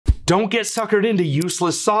Don't get suckered into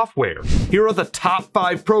useless software. Here are the top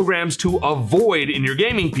 5 programs to avoid in your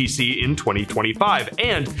gaming PC in 2025.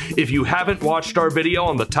 And if you haven't watched our video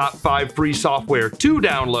on the top 5 free software to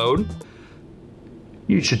download,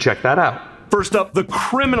 you should check that out. First up, the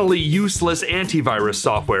criminally useless antivirus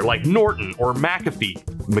software like Norton or McAfee.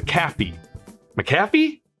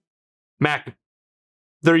 McAfee?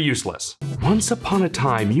 They're useless. Once upon a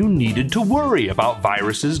time, you needed to worry about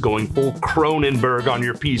viruses going full Cronenberg on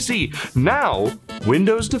your PC. Now,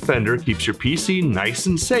 Windows Defender keeps your PC nice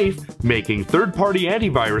and safe, making third-party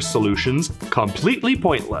antivirus solutions completely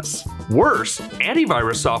pointless. Worse,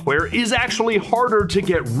 antivirus software is actually harder to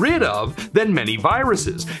get rid of than many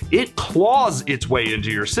viruses. It claws its way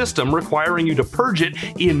into your system, requiring you to purge it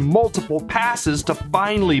in multiple passes to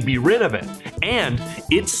finally be rid of it. And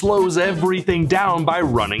it slows everything down by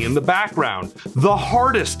running in the background, the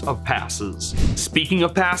hardest of passes. Speaking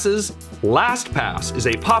of passes, LastPass is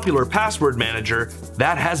a popular password manager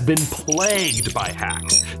that has been plagued by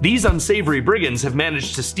hacks. These unsavory brigands have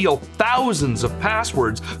managed to steal thousands of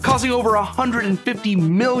passwords, causing over $150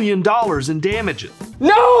 million in damages.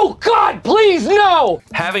 No! God, please, no!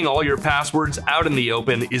 Having all your passwords out in the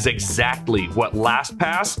open is exactly what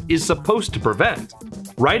LastPass is supposed to prevent.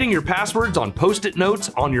 Writing your passwords on Post-it notes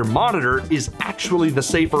on your monitor is actually the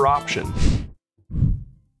safer option.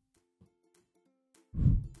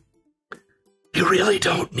 You really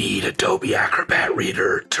don't need Adobe Acrobat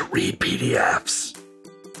Reader to read PDFs.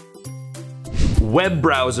 Web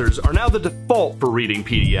browsers are now the default for reading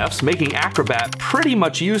PDFs, making Acrobat pretty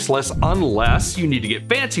much useless unless you need to get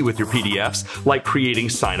fancy with your PDFs, like creating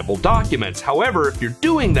signable documents. However, if you're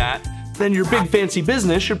doing that, then your big fancy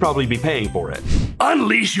business should probably be paying for it.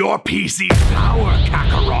 Unleash your PC power,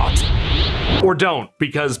 Kakarot! Or don't,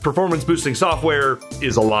 because performance boosting software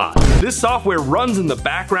is a lot. This software runs in the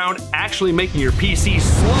background, actually making your PC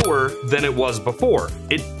slower than it was before.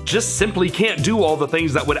 It just simply can't do all the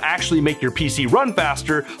things that would actually make your PC run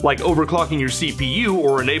faster, like overclocking your CPU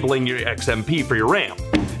or enabling your XMP for your RAM.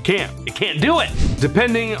 It can't do it.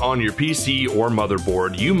 Depending on your PC or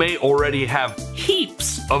motherboard, you may already have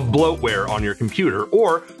heaps of bloatware on your computer,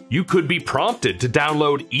 or you could be prompted to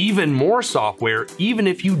download even more software even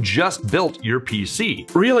if you just built your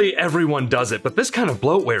PC. Really, everyone does it, but this kind of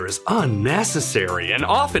bloatware is unnecessary, and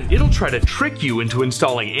often it'll try to trick you into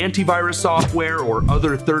installing antivirus software or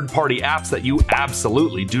other third-party apps that you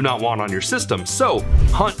absolutely do not want on your system. So,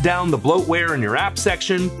 hunt down the bloatware in your app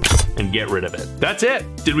section and get rid of it. That's it.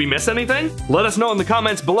 Did we miss anything? Let us know in the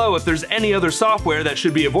comments below if there's any other software that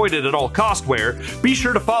should be avoided at all costware. Be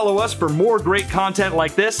sure to follow us for more great content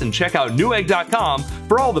like this and check out Newegg.com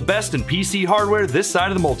for all the best in PC hardware this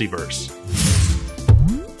side of the multiverse.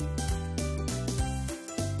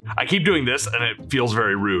 I keep doing this and it feels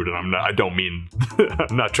very rude, and I don't mean,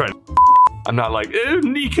 I'm not trying to, I'm not like, oh,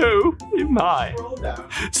 Nico, my.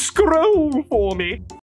 Scroll for me.